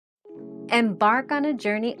Embark on a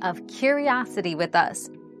journey of curiosity with us.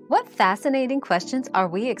 What fascinating questions are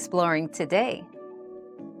we exploring today?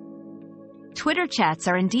 Twitter chats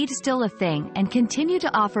are indeed still a thing and continue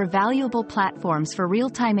to offer valuable platforms for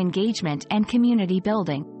real-time engagement and community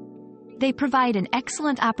building. They provide an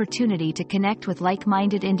excellent opportunity to connect with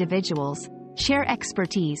like-minded individuals, share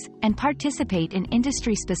expertise, and participate in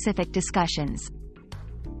industry-specific discussions.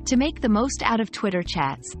 To make the most out of Twitter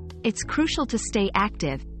chats, it's crucial to stay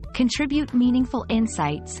active, contribute meaningful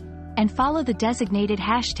insights, and follow the designated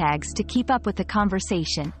hashtags to keep up with the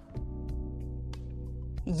conversation.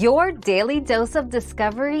 Your daily dose of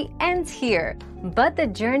discovery ends here, but the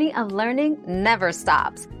journey of learning never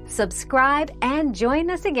stops. Subscribe and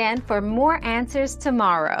join us again for more answers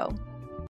tomorrow.